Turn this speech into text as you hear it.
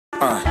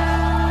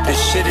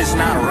This shit is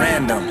not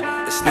random.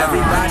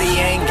 Everybody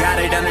ain't got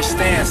it,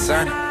 understand,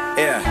 son.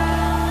 Yeah,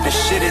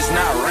 this shit is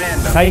not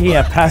random. Taking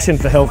our passion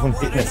for health and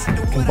fitness,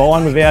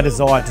 combined with our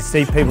desire to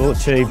see people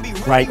achieve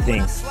great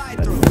things.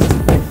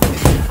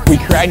 We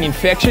create an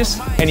infectious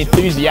and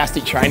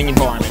enthusiastic training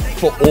environment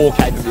for all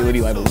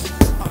capability levels.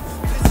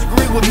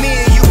 Disagree with me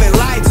and you've been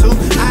lied to.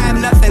 I am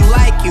nothing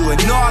like you,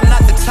 and no, I'm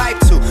not the type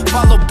to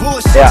follow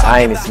bullshit. Our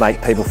aim is to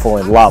make people fall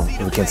in love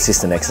with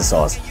consistent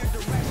exercise.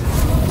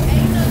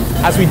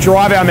 As we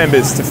drive our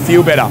members to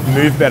feel better,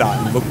 move better,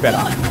 and look better.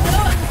 I'm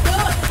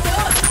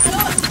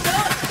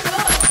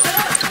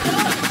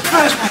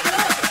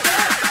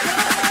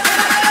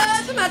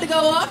about to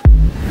go off.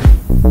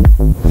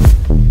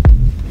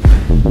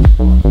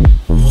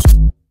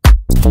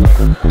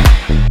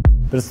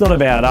 But it's not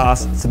about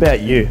us, it's about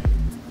you.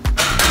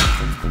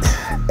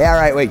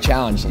 Our 8-week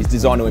challenge is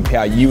designed to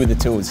empower you with the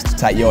tools to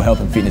take your health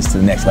and fitness to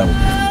the next level.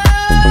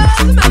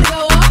 I'm about to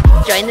go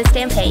off. Join the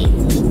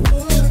stampede.